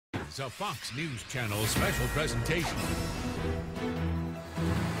is a Fox News Channel special presentation.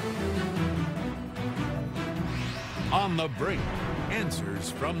 On the Brink,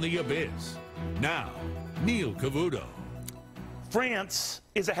 answers from the abyss. Now, Neil Cavuto. France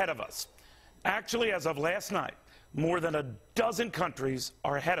is ahead of us. Actually, as of last night, more than a dozen countries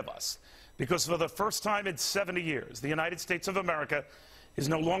are ahead of us, because for the first time in 70 years, the United States of America is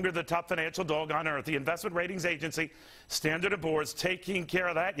no longer the top financial dog on earth. The investment ratings agency, Standard & Poor's, taking care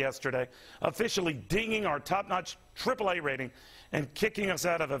of that yesterday, officially dinging our top-notch AAA rating and kicking us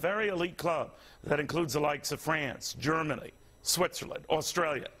out of a very elite club that includes the likes of France, Germany, Switzerland,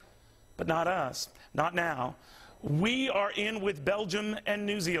 Australia. But not us, not now. We are in with Belgium and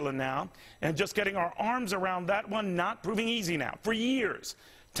New Zealand now, and just getting our arms around that one not proving easy now. For years,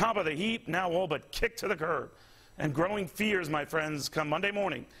 top of the heap, now all but kicked to the curb. And growing fears, my friends, come Monday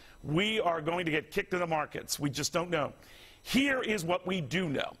morning, we are going to get kicked to the markets. We just don't know. Here is what we do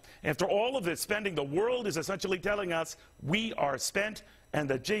know. After all of this spending, the world is essentially telling us we are spent and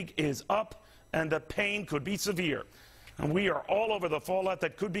the jig is up and the pain could be severe. And we are all over the fallout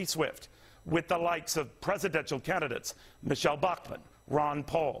that could be swift, with the likes of presidential candidates Michelle Bachmann, Ron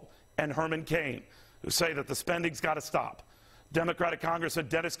Paul, and Herman Cain, who say that the spending's got to stop. Democratic Congressman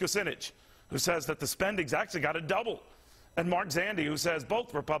Dennis Kucinich, who says that the spending's actually got to double. And Mark Zandi, who says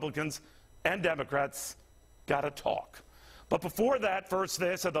both Republicans and Democrats got to talk. But before that, first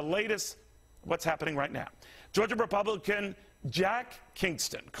this, and the latest, what's happening right now. Georgia Republican Jack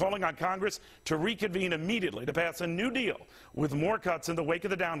Kingston calling on Congress to reconvene immediately to pass a new deal with more cuts in the wake of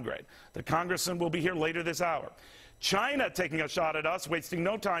the downgrade. The congressman will be here later this hour. China taking a shot at us, wasting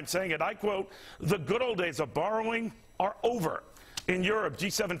no time saying it, I quote, "The good old days of borrowing are over." In Europe,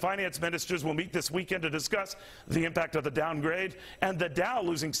 G7 finance ministers will meet this weekend to discuss the impact of the downgrade, and the Dow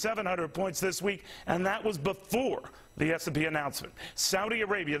losing 700 points this week, and that was before the S&P announcement. Saudi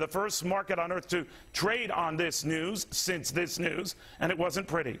Arabia, the first market on earth to trade on this news since this news, and it wasn't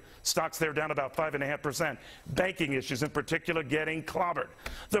pretty. Stocks there down about 5.5%. Banking issues in particular getting clobbered.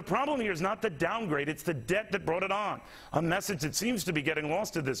 The problem here is not the downgrade, it's the debt that brought it on. A message that seems to be getting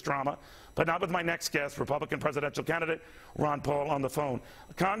lost in this drama, but not with my next guest, Republican presidential candidate Ron Paul, on the phone.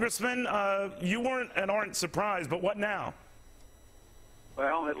 Congressman, you weren't and aren't surprised, but what now?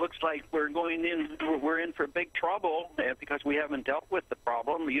 Well, it looks like we're in for big trouble because we haven't dealt with the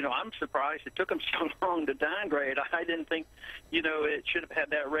problem. You know, I'm surprised it took them so long to downgrade. I didn't think, it should have had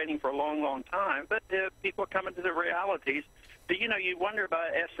that rating for a long, long time. But people are coming to the realities. But, you wonder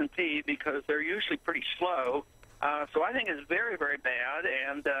about S&P because they're usually pretty slow. So I think it's very, very bad.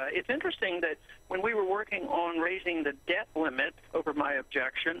 And it's interesting that when we were working on raising the debt limit over my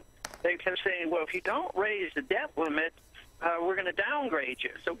objection, they kept saying, well, if you don't raise the debt limit, we're going to downgrade you.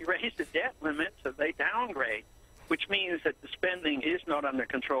 So we raised the debt limit, so they downgrade, which means that the spending is not under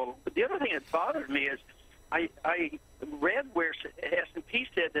control. But the other thing that bothered me is I read where S&P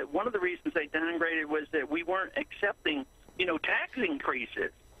said that one of the reasons they downgraded was that we weren't accepting, tax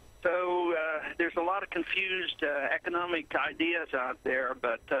increases. So there's a lot of confused economic ideas out there,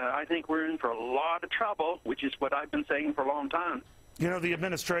 but I think we're in for a lot of trouble, which is what I've been saying for a long time. The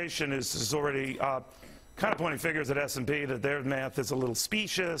administration is already kind of pointing figures at S&P that their math is a little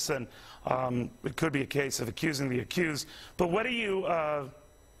specious, and it could be a case of accusing the accused. But what do you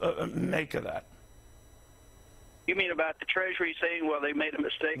make of that? You mean about the Treasury saying, well, they made a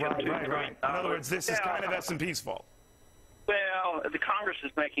mistake? Right. In other words, this is kind of S&P's fault. Well, the Congress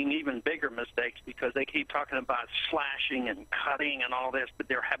is making even bigger mistakes because they keep talking about slashing and cutting and all this, but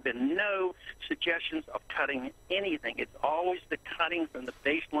there have been no suggestions of cutting anything. It's always the cutting from the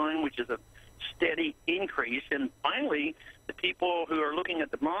baseline, which is a steady increase, and finally the people who are looking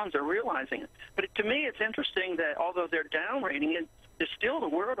at the bonds are realizing it. But to me, it's interesting that although they're downrating it, still the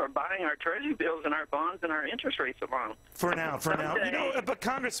world are buying our Treasury bills and our bonds and our interest rates along. For now. But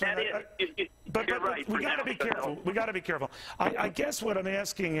Congressman, but we got to be careful. We got to be careful. I guess what I'm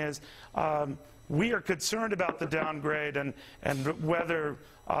asking is, we are concerned about the downgrade and whether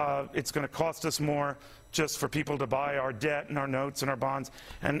it's going to cost us more just for people to buy our debt and our notes and our bonds.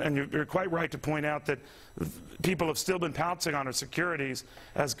 And you're quite right to point out that people have still been pouncing on our securities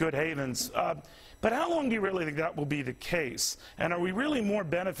as good havens. But how long do you really think that will be the case? And are we really more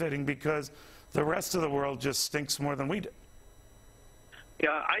benefiting because the rest of the world just stinks more than we do?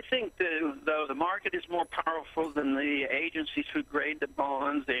 Yeah, I think though the market is more powerful than the agencies who grade the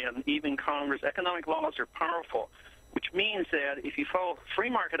bonds and even Congress. Economic laws are powerful, which means that if you follow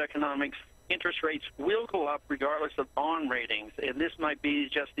free market economics, interest rates will go up regardless of bond ratings, and this might be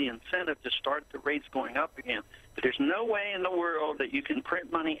just the incentive to start the rates going up again. But there's no way in the world that you can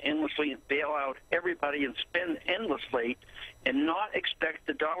print money endlessly and bail out everybody and spend endlessly and not expect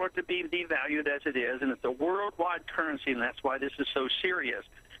the dollar to be devalued as it is, and it's a worldwide currency, and that's why this is so serious.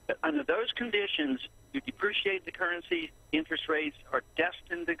 But under those conditions, you depreciate the currency, interest rates are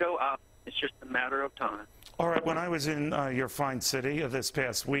destined to go up. It's just a matter of time. All right, when I was in your fine city this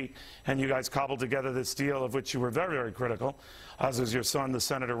past week, and you guys cobbled together this deal of which you were very, very critical, as was your son, the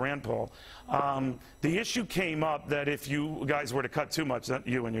Senator Rand Paul, the issue came up that if you guys were to cut too much, not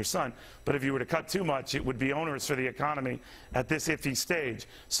you and your son, but if you were to cut too much, it would be onerous for the economy at this iffy stage.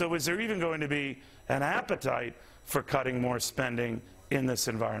 So is there even going to be an appetite for cutting more spending in this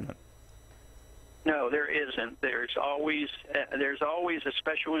environment? No, there isn't. There's always a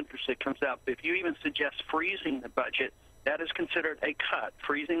special interest that comes up. If you even suggest freezing the budget, that is considered a cut.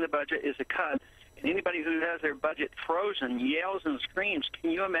 Freezing the budget is a cut. And anybody who has their budget frozen yells and screams. Can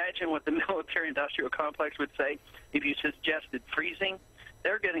you imagine what the military-industrial complex would say if you suggested freezing?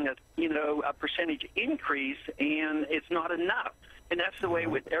 They're getting a percentage increase, and it's not enough. And that's the way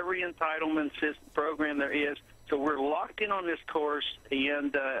with every entitlement program there is. So we're locked in on this course,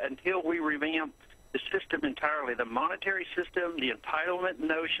 and until we revamp the system entirely, the monetary system, the entitlement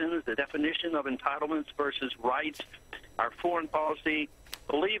notions, the definition of entitlements versus rights, our foreign policy,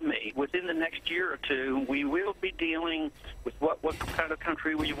 believe me, within the next year or two, we will be dealing with what kind of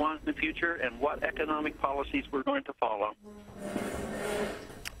country we want in the future and what economic policies we're going to follow.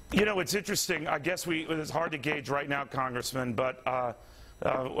 You know, it's interesting. I guess it's hard to gauge right now, Congressman, but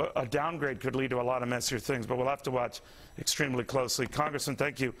a downgrade could lead to a lot of messier things, but we'll have to watch extremely closely. Congressman,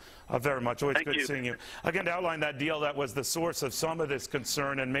 thank you very much. Always good seeing you. Again, to outline that deal that was the source of some of this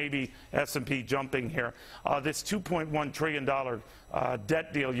concern and maybe S&P jumping here. This $2.1 trillion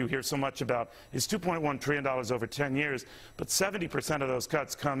debt deal you hear so much about is $2.1 trillion over 10 years, but 70% of those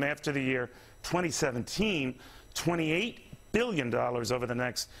cuts come after the year 2017, $28 billion over the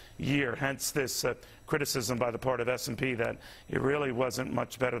next year. Hence this criticism by the part of S&P that it really wasn't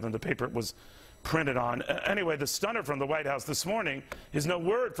much better than the paper it was printed on. Anyway, the stunner from the White House this morning is no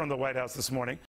word from the White House this morning.